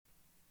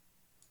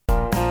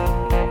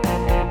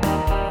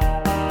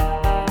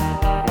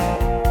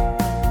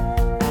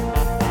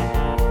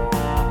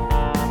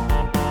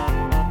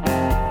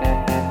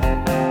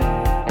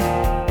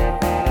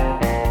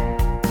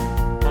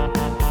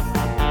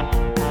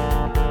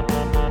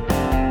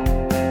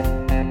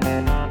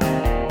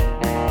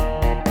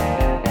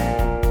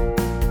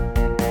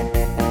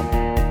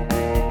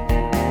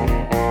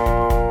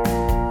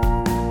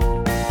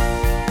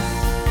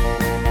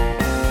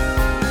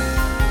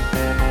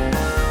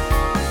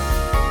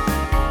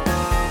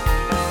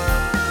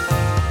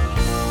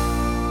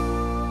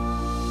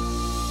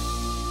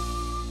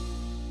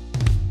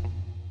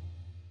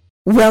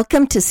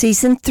Welcome to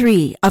Season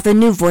 3 of A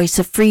New Voice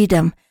of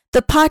Freedom.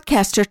 The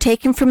podcasts are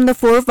taken from the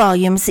 4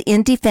 volumes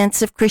In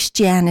Defense of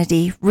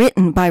Christianity,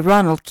 written by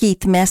Ronald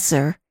Keith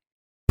Messer.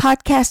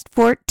 Podcast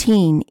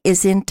 14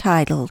 is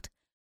entitled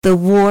The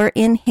War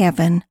in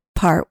Heaven,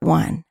 Part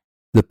 1.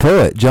 The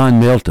poet John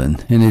Milton,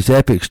 in his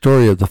epic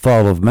story of the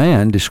fall of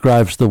man,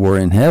 describes the war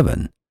in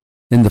heaven.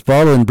 In the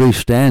following brief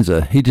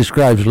stanza, he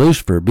describes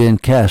Lucifer being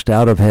cast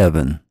out of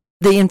heaven.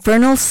 The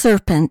infernal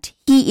serpent,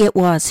 he it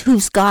was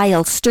whose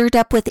guile, stirred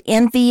up with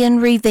envy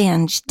and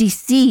revenge,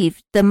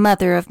 deceived the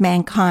mother of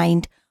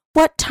mankind.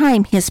 What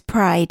time his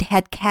pride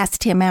had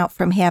cast him out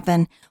from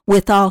heaven,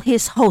 with all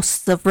his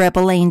hosts of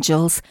rebel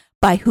angels,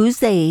 by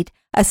whose aid,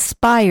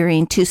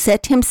 aspiring to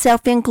set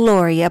himself in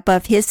glory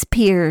above his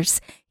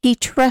peers, he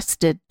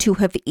trusted to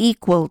have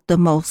equaled the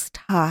Most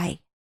High.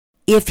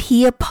 If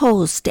he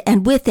opposed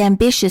and with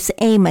ambitious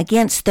aim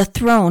against the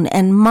throne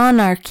and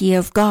monarchy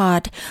of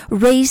God,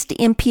 raised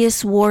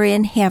impious war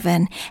in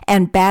heaven,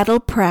 and battle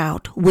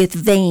proud with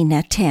vain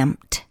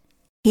attempt.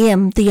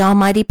 Him the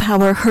almighty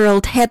power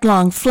hurled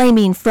headlong,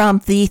 flaming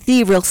from the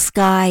ethereal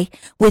sky,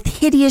 with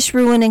hideous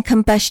ruin and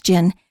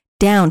combustion,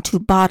 down to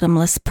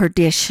bottomless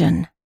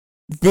perdition.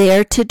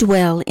 There to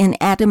dwell in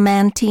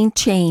adamantine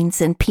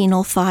chains and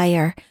penal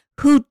fire,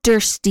 who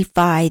durst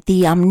defy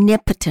the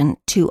Omnipotent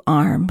to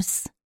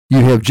arms.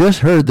 You have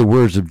just heard the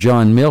words of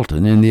John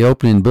Milton in the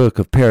opening book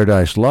of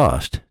Paradise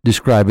Lost,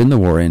 describing the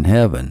war in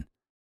heaven.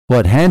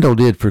 What Handel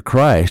did for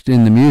Christ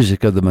in the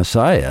music of the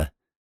Messiah,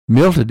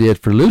 Milton did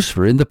for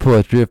Lucifer in the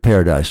poetry of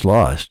Paradise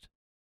Lost.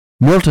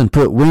 Milton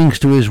put wings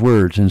to his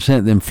words and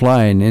sent them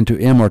flying into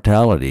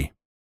immortality.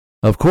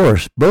 Of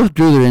course, both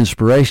drew their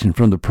inspiration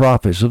from the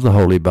prophets of the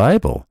Holy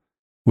Bible.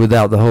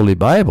 Without the Holy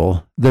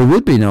Bible, there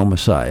would be no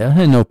Messiah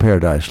and no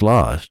Paradise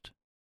Lost.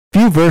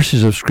 Few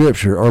verses of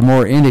Scripture are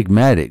more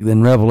enigmatic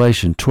than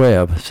Revelation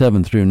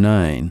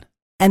 12:7-9.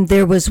 And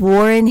there was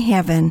war in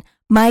heaven.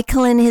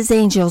 Michael and his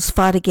angels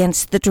fought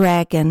against the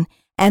dragon,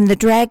 and the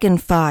dragon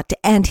fought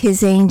and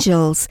his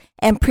angels,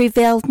 and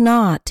prevailed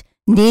not.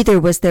 Neither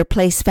was their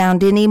place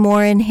found any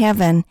more in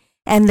heaven.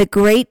 And the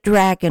great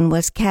dragon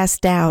was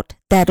cast out,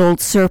 that old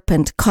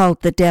serpent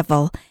called the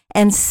devil,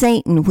 and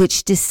Satan,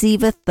 which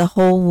deceiveth the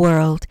whole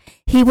world.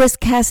 He was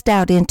cast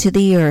out into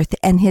the earth,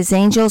 and his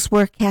angels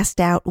were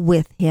cast out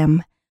with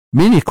him.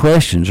 Many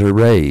questions are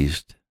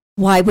raised.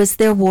 Why was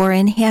there war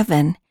in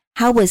heaven?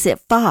 How was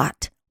it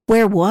fought?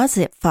 Where was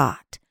it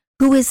fought?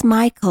 Who is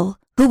Michael?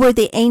 Who were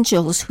the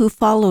angels who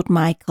followed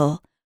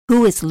Michael?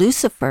 Who is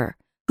Lucifer?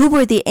 Who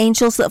were the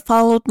angels that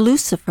followed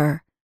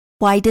Lucifer?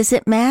 Why does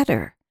it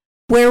matter?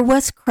 Where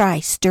was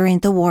Christ during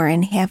the war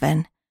in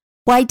heaven?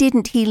 Why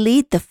didn't he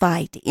lead the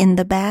fight in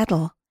the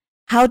battle?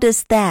 How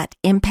does that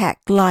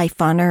impact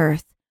life on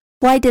earth?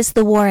 Why does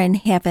the war in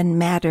heaven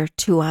matter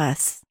to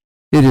us?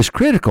 It is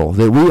critical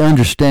that we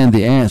understand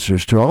the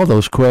answers to all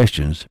those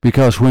questions,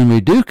 because when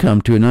we do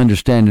come to an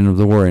understanding of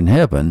the war in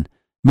heaven,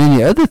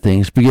 many other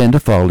things begin to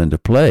fall into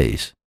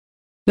place.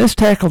 Let's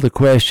tackle the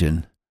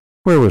question,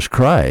 where was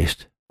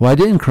Christ? Why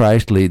didn't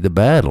Christ lead the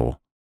battle?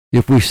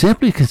 If we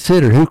simply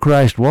consider who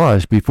Christ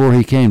was before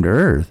he came to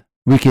earth,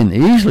 we can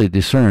easily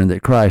discern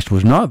that Christ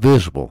was not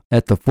visible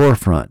at the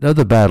forefront of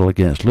the battle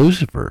against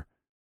Lucifer.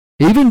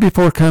 Even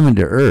before coming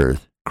to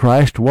earth,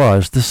 Christ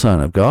was the Son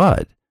of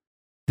God,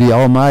 the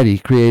Almighty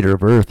Creator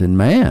of earth and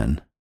man,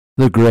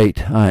 the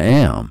great I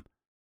Am.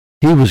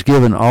 He was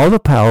given all the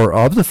power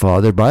of the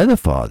Father by the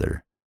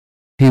Father.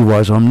 He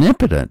was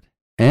omnipotent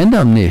and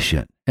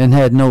omniscient and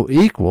had no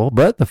equal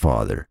but the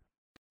Father.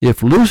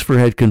 If Lucifer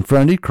had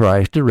confronted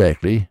Christ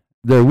directly,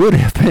 there would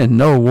have been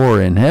no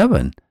war in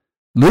heaven.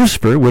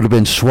 Lucifer would have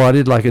been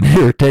swatted like an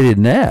irritated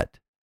gnat.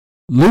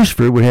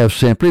 Lucifer would have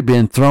simply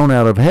been thrown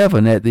out of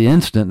heaven at the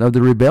instant of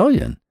the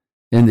rebellion,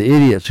 and the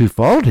idiots who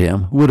followed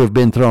him would have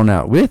been thrown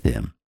out with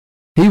him.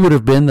 He would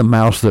have been the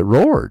mouse that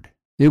roared.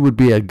 It would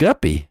be a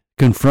guppy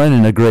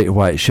confronting a great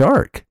white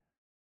shark.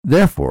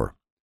 Therefore,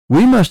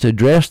 we must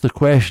address the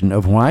question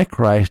of why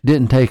Christ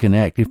didn't take an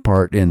active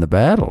part in the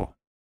battle.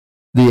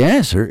 The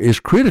answer is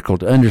critical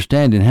to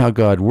understanding how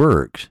God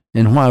works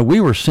and why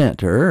we were sent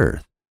to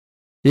earth.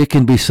 It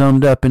can be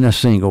summed up in a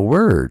single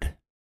word: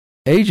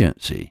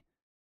 agency.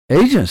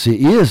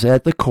 Agency is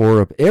at the core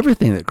of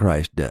everything that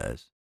Christ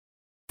does.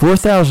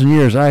 4,000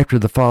 years after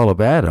the fall of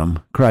Adam,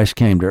 Christ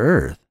came to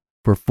earth.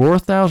 For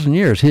 4,000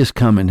 years his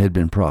coming had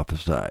been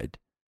prophesied.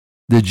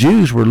 The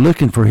Jews were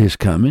looking for his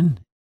coming.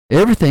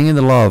 Everything in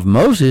the law of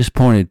Moses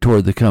pointed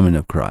toward the coming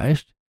of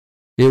Christ.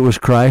 It was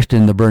Christ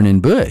in the burning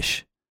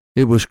bush.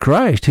 It was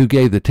Christ who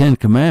gave the 10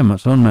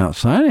 Commandments on Mount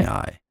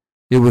Sinai.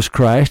 It was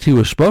Christ who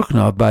was spoken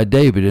of by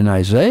David and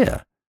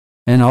Isaiah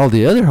and all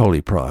the other holy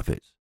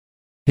prophets.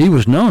 He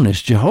was known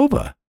as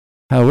Jehovah.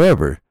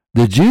 However,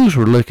 the Jews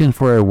were looking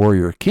for a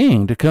warrior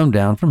king to come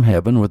down from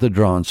heaven with a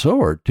drawn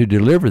sword to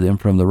deliver them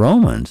from the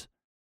Romans.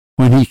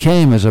 When he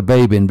came as a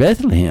babe in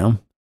Bethlehem,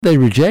 they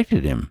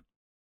rejected him.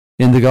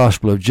 In the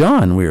Gospel of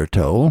John, we are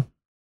told,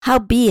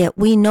 Howbeit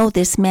we know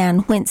this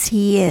man whence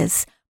he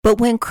is, but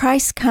when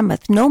Christ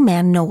cometh, no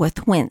man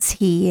knoweth whence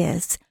he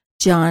is.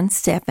 John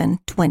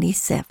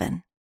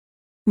 7:27.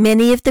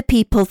 Many of the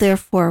people,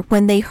 therefore,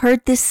 when they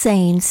heard this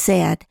saying,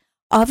 said,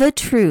 Of a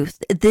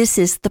truth, this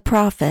is the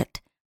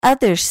prophet.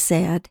 Others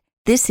said,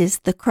 This is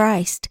the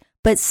Christ.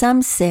 But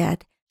some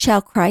said,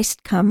 Shall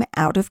Christ come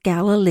out of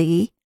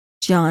Galilee?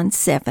 John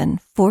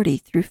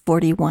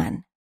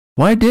 7:40-41.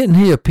 Why didn't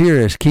he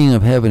appear as King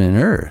of heaven and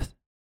earth?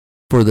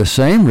 For the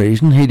same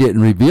reason he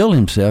didn't reveal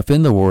himself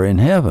in the war in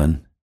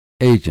heaven,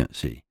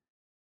 agency.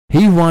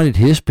 He wanted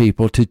his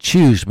people to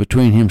choose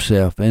between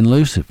himself and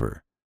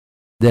Lucifer.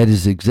 That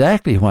is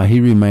exactly why he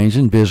remains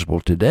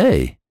invisible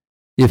today.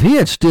 If he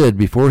had stood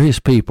before his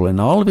people in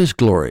all of his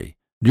glory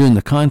during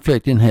the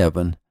conflict in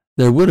heaven,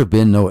 there would have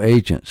been no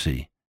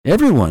agency.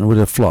 Everyone would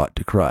have flocked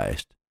to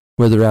Christ,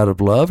 whether out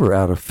of love or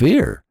out of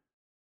fear.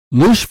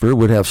 Lucifer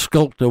would have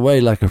skulked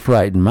away like a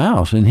frightened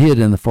mouse and hid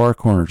in the far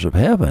corners of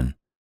heaven.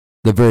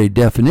 The very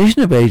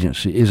definition of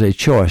agency is a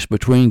choice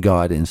between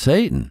God and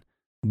Satan,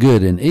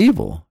 good and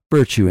evil,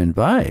 virtue and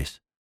vice.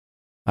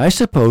 I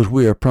suppose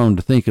we are prone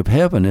to think of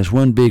heaven as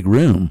one big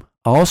room,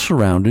 all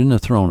surrounding the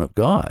throne of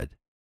God.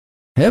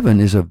 Heaven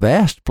is a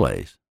vast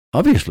place,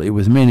 obviously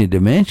with many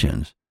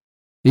dimensions.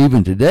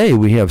 Even today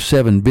we have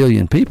 7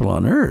 billion people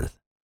on earth.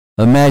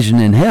 Imagine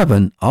in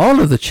heaven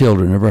all of the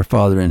children of our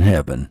Father in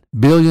heaven,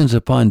 billions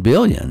upon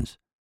billions.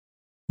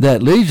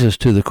 That leads us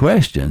to the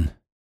question,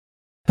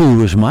 who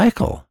was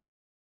Michael?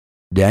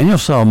 Daniel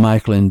saw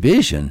Michael in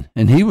vision,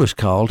 and he was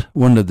called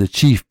one of the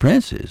chief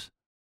princes.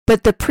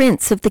 But the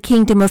prince of the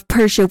kingdom of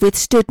Persia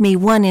withstood me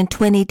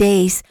 21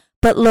 days.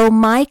 But lo,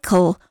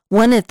 Michael,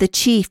 one of the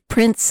chief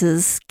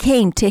princes,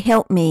 came to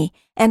help me,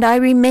 and I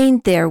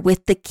remained there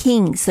with the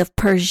kings of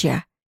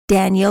Persia.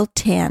 Daniel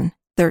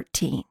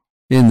 10:13.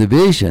 In the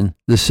vision,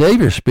 the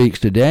Savior speaks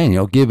to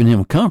Daniel, giving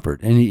him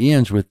comfort, and he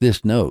ends with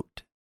this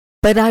note.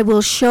 But I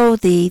will show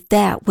thee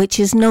that which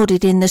is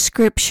noted in the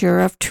scripture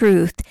of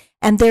truth,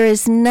 and there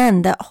is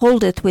none that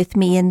holdeth with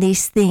me in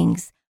these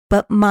things,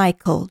 but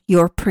Michael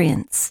your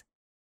prince.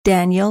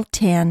 Daniel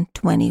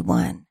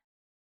 10:21.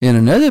 In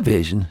another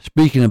vision,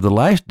 speaking of the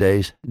last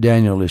days,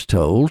 Daniel is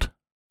told,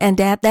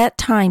 And at that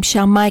time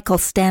shall Michael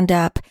stand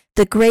up,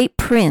 the great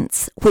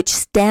prince, which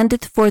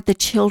standeth for the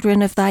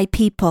children of thy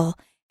people,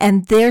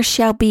 and there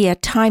shall be a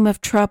time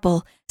of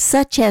trouble,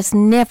 such as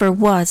never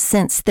was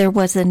since there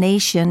was a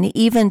nation,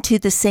 even to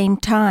the same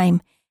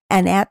time.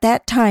 And at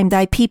that time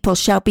thy people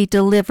shall be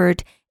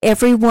delivered,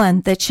 every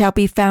one that shall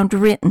be found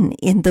written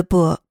in the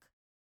book.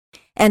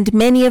 And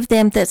many of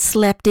them that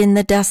slept in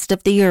the dust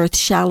of the earth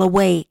shall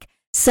awake,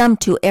 some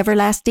to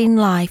everlasting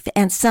life,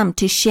 and some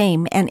to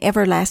shame and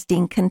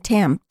everlasting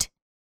contempt.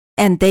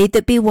 And they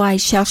that be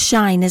wise shall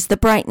shine as the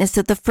brightness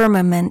of the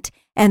firmament,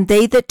 and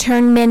they that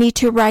turn many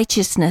to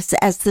righteousness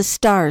as the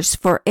stars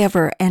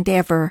forever and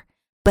ever.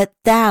 But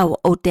thou,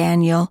 O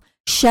Daniel,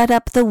 shut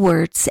up the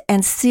words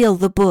and seal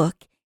the book,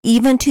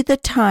 even to the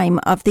time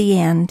of the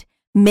end.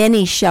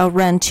 Many shall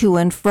run to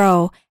and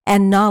fro,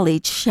 and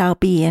knowledge shall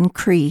be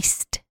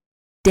increased.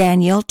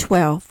 Daniel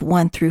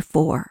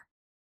 12:1-4.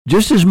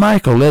 Just as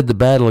Michael led the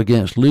battle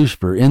against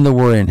Lucifer in the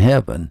war in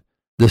heaven,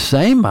 the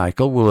same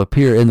Michael will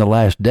appear in the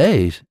last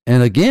days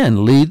and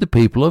again lead the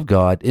people of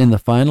God in the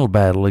final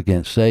battle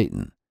against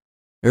Satan.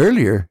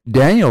 Earlier,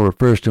 Daniel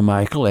refers to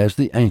Michael as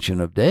the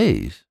Ancient of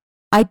Days.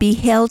 I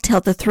beheld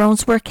till the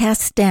thrones were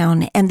cast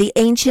down, and the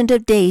Ancient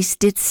of Days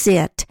did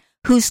sit,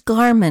 whose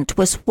garment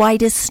was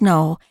white as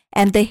snow,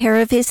 and the hair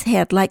of his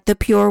head like the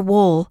pure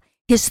wool.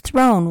 His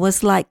throne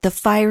was like the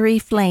fiery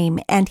flame,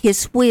 and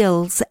his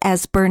wheels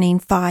as burning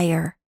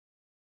fire.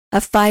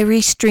 A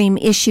fiery stream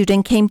issued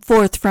and came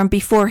forth from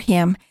before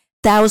him.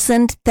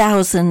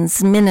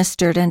 Thousands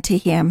ministered unto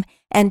him,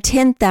 and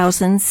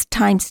 10,000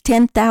 times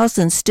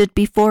 10,000 stood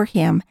before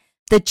him.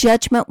 The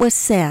judgment was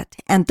set,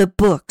 and the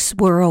books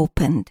were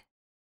opened.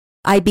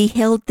 I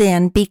beheld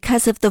then,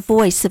 because of the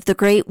voice of the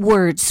great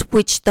words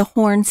which the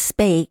horn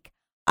spake,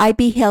 I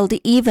beheld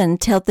even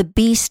till the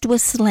beast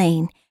was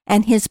slain,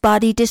 and his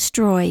body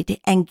destroyed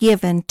and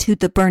given to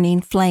the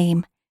burning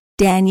flame.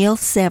 Daniel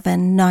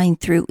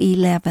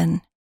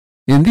 7:9-11.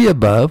 In the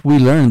above, we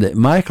learn that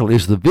Michael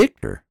is the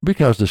victor,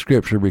 because the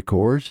Scripture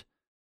records,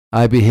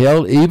 I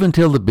beheld even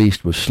till the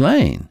beast was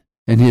slain,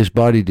 and his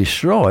body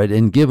destroyed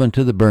and given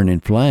to the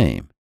burning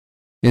flame.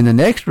 In the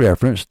next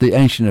reference, the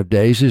Ancient of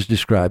Days is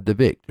described the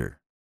victor.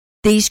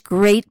 These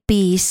great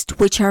beasts,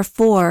 which are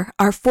four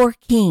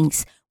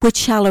kings, which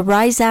shall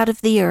arise out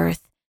of the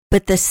earth.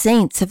 But the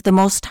saints of the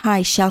Most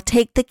High shall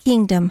take the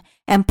kingdom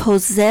and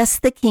possess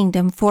the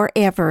kingdom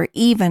forever,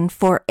 even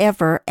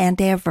forever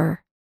and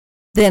ever.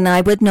 Then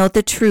I would know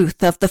the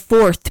truth of the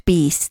fourth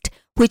beast,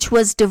 which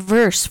was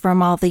diverse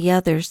from all the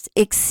others,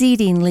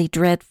 exceedingly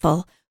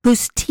dreadful,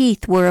 whose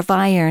teeth were of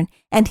iron,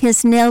 and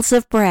his nails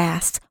of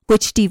brass,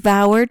 which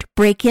devoured,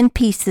 brake in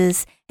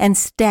pieces, and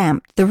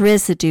stamped the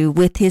residue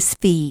with his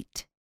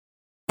feet.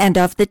 And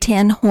of the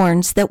 10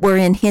 horns that were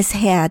in his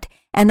head,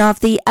 and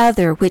of the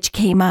other which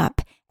came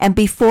up, and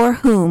before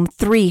whom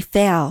 3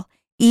 fell,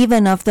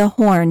 even of the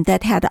horn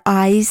that had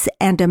eyes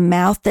and a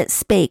mouth that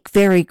spake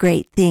very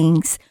great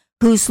things,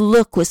 whose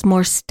look was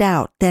more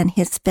stout than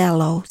his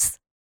fellows.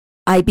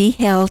 I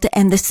beheld,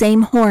 and the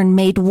same horn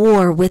made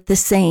war with the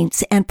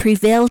saints, and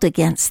prevailed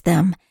against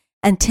them,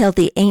 until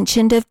the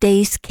Ancient of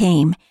Days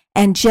came,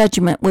 and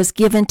judgment was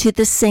given to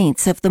the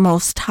saints of the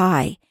Most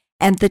High,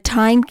 and the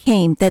time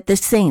came that the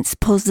saints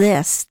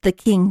possessed the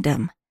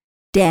kingdom.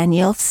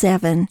 Daniel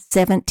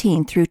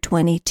 7:17 through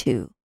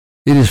 22.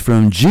 It is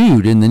from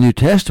Jude in the New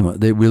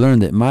Testament that we learn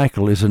that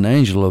Michael is an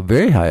angel of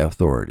very high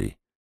authority.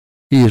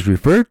 He is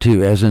referred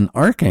to as an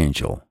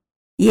archangel.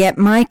 Yet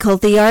Michael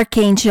the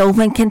archangel,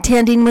 when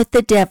contending with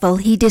the devil,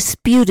 he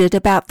disputed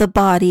about the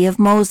body of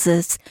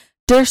Moses,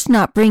 durst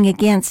not bring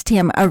against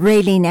him a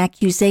railing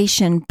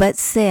accusation, but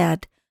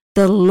said,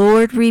 "The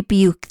Lord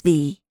rebuke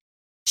thee."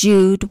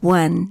 Jude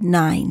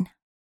 1:9.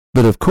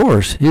 But of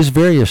course, his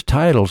various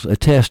titles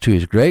attest to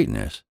his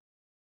greatness.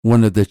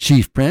 One of the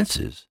chief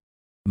princes,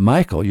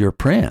 Michael your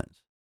prince,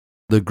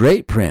 the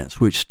great prince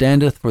which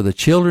standeth for the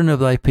children of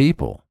thy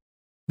people,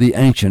 the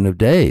Ancient of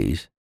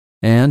Days,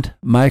 and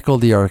Michael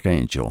the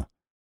archangel.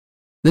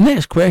 The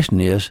next question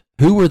is,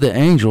 who were the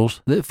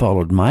angels that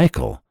followed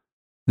Michael?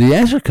 The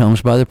answer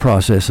comes by the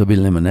process of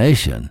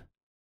elimination.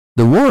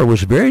 The war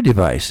was very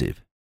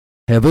divisive.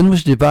 Heaven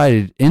was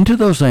divided into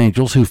those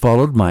angels who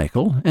followed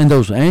Michael and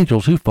those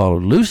angels who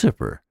followed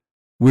Lucifer.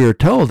 We are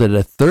told that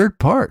a third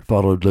part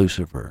followed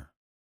Lucifer.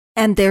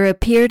 And there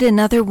appeared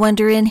another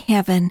wonder in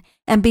heaven,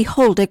 and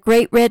behold, a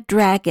great red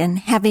dragon,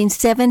 having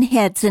 7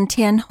 heads and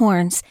 10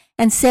 horns,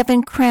 and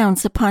 7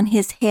 crowns upon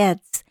his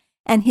heads.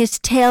 And his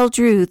tail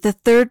drew the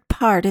third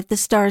part of the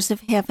stars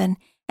of heaven,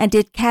 and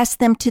did cast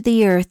them to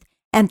the earth.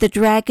 And the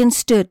dragon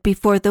stood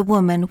before the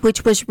woman,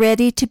 which was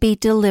ready to be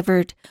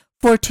delivered,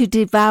 for to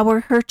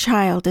devour her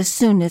child as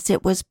soon as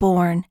it was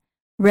born.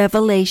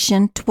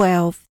 Revelation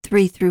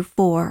 12:3 through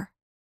 4.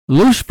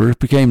 Lucifer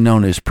became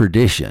known as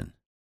perdition.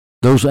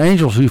 Those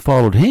angels who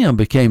followed him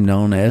became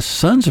known as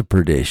sons of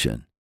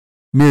perdition.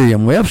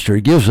 Merriam-Webster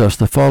gives us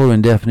the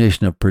following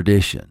definition of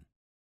perdition: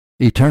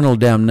 eternal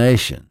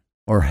damnation,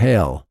 or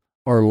hell,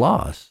 or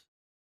loss.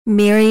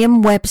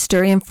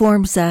 Merriam-Webster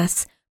informs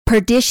us,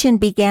 perdition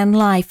began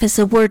life as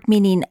a word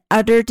meaning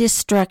utter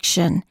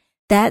destruction.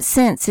 That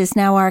sense is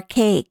now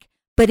archaic,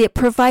 but it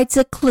provides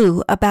a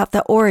clue about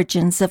the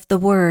origins of the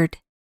word.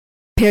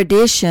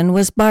 Perdition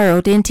was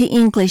borrowed into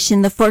English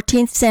in the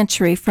 14th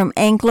century from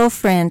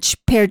Anglo-French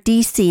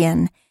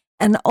perdition,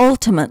 and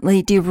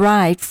ultimately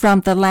derived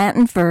from the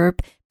Latin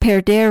verb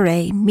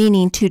perdere,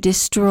 meaning to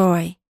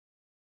destroy.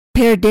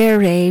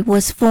 Perdere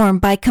was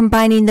formed by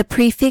combining the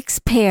prefix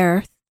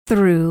per,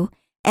 through,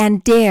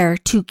 and dare,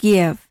 to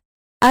give.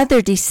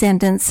 Other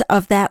descendants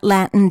of that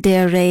Latin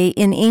dere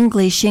in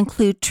English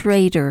include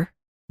traitor.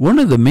 One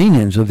of the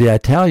meanings of the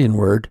Italian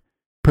word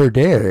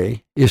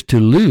perdere is to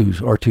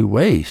lose or to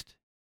waste.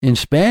 In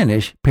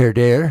Spanish,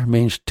 perder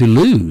means to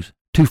lose,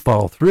 to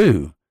fall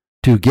through,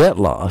 to get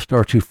lost,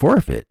 or to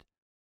forfeit.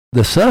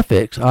 The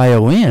suffix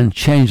ion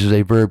changes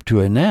a verb to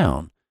a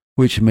noun,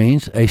 which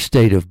means a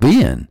state of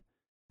being.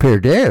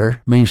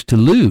 Perder means to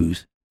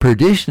lose.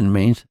 Perdition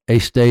means a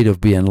state of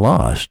being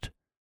lost.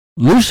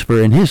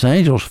 Lucifer and his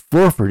angels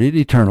forfeited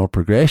eternal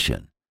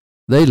progression.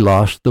 They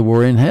lost the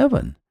war in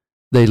heaven.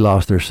 They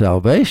lost their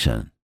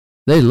salvation.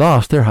 They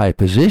lost their high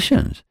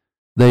positions.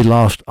 They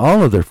lost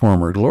all of their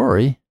former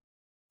glory.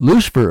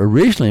 Lucifer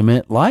originally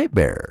meant light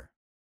bearer.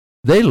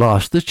 They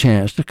lost the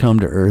chance to come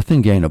to earth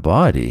and gain a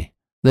body.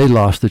 They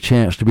lost the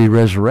chance to be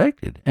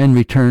resurrected and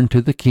return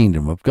to the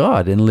kingdom of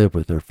God and live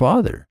with their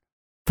Father.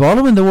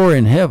 Following the war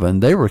in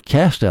heaven, they were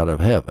cast out of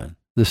heaven.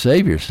 The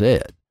Savior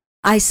said,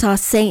 I saw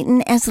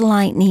Satan as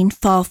lightning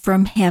fall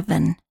from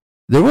heaven.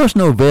 There was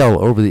no veil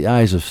over the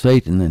eyes of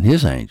Satan and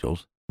his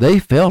angels. They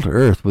fell to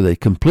earth with a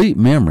complete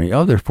memory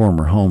of their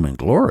former home and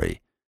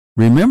glory.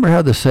 Remember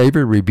how the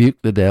Savior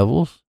rebuked the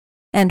devils?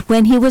 And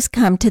when he was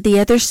come to the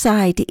other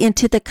side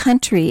into the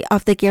country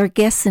of the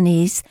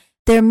Gergesenes,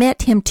 there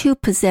met him 2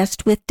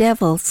 possessed with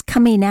devils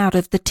coming out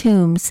of the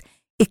tombs,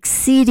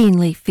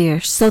 exceedingly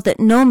fierce, so that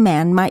no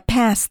man might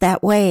pass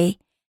that way.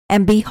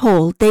 And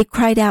behold, they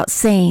cried out,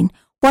 saying,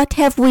 What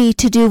have we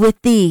to do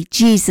with thee,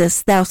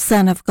 Jesus, thou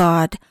Son of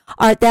God?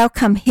 Art thou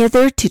come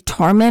hither to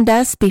torment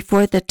us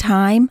before the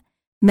time?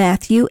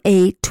 Matthew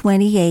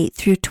 8:28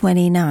 through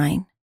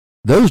 29.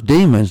 Those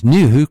demons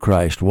knew who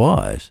Christ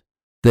was.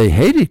 They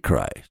hated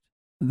Christ.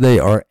 They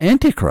are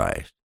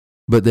antichrist,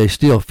 but they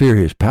still fear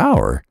his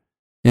power.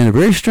 In a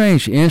very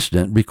strange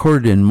incident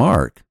recorded in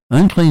Mark,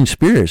 unclean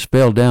spirits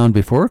fell down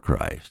before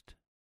Christ.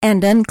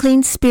 And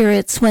unclean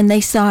spirits, when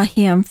they saw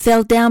him,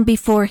 fell down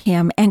before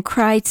him and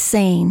cried,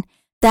 saying,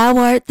 Thou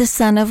art the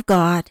Son of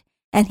God.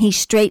 And he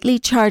straitly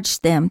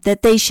charged them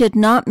that they should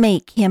not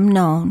make him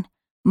known.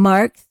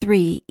 Mark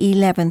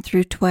 3:11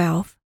 through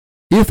 12.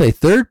 If a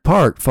third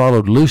part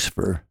followed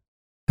Lucifer,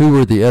 who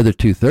were the other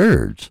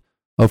 2/3?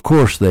 Of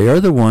course, they are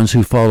the ones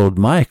who followed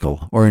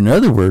Michael, or in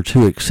other words,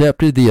 who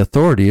accepted the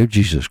authority of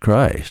Jesus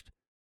Christ.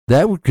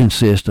 That would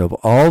consist of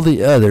all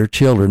the other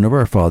children of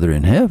our Father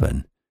in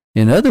heaven.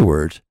 In other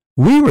words,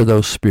 we were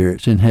those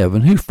spirits in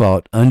heaven who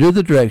fought under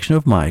the direction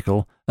of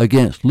Michael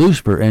against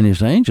Lucifer and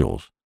his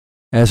angels.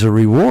 As a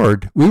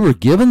reward, we were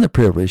given the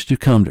privilege to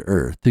come to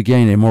earth to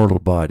gain a mortal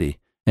body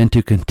and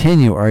to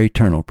continue our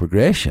eternal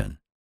progression.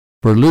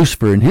 For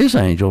Lucifer and his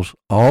angels,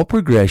 all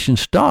progression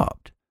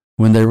stopped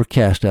when they were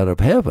cast out of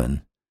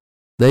heaven.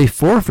 They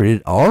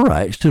forfeited all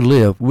rights to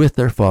live with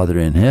their Father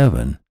in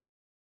heaven.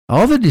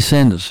 All the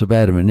descendants of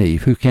Adam and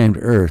Eve who came to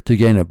earth to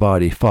gain a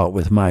body fought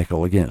with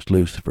Michael against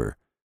Lucifer.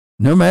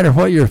 No matter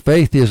what your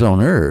faith is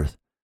on earth,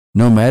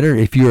 no matter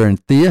if you are a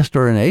theist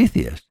or an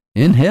atheist,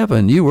 in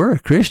heaven you were a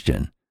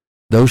Christian.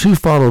 Those who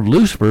followed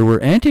Lucifer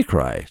were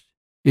antichrist.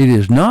 It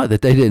is not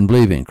that they didn't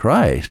believe in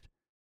Christ.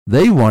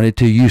 They wanted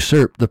to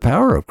usurp the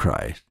power of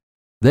Christ.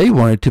 They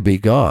wanted to be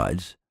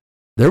gods.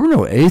 There were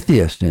no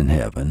atheists in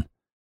heaven.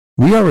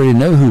 We already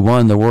know who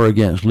won the war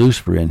against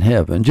Lucifer in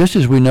heaven, just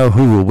as we know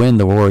who will win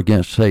the war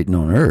against Satan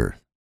on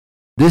earth.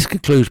 This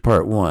concludes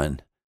part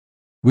 1.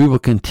 We will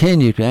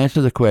continue to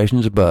answer the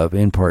questions above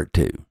in part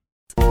 2.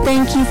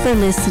 Thank you for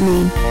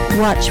listening.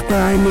 Watch for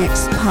our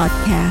next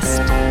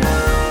podcast.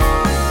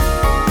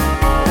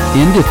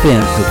 In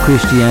Defense of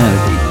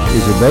Christianity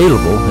is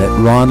available at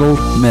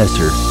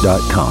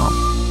ronaldmesser.com.